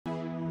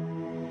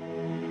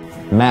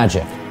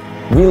Magic.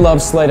 We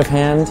love sleight of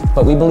hand,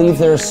 but we believe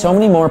there are so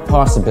many more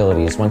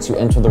possibilities once you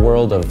enter the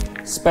world of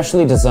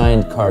specially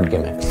designed card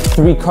gimmicks.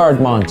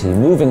 3-card monte,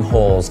 moving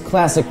holes,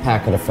 classic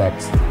packet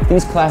effects.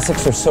 These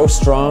classics are so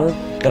strong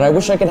that I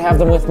wish I could have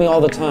them with me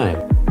all the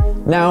time.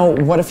 Now,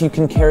 what if you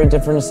can carry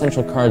different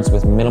essential cards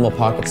with minimal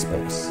pocket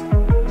space?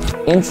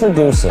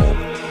 Introducing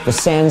the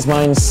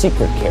Sansminds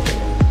Secret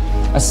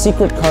Carrier. A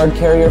secret card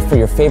carrier for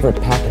your favorite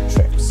packet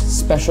tricks,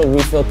 special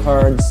refill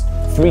cards,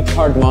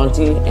 3-card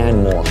monte,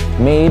 and more.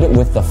 Made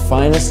with the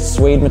finest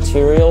suede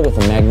material with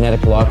a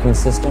magnetic locking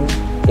system,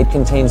 it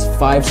contains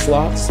 5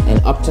 slots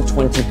and up to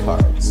 20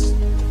 cards.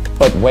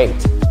 But wait,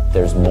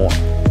 there's more.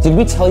 Did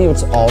we tell you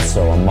it's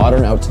also a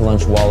modern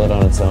out-to-lunch wallet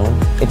on its own?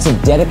 It's a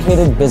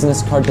dedicated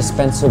business card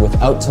dispenser with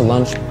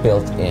out-to-lunch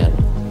built in.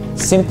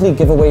 Simply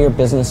give away your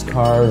business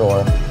card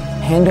or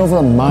hand over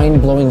a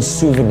mind-blowing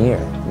souvenir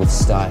with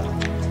style.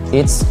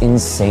 It's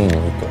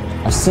insanely good.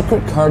 A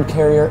secret card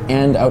carrier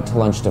and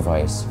out-to-lunch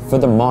device for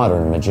the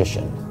modern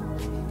magician.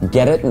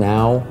 Get it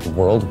now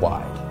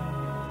worldwide.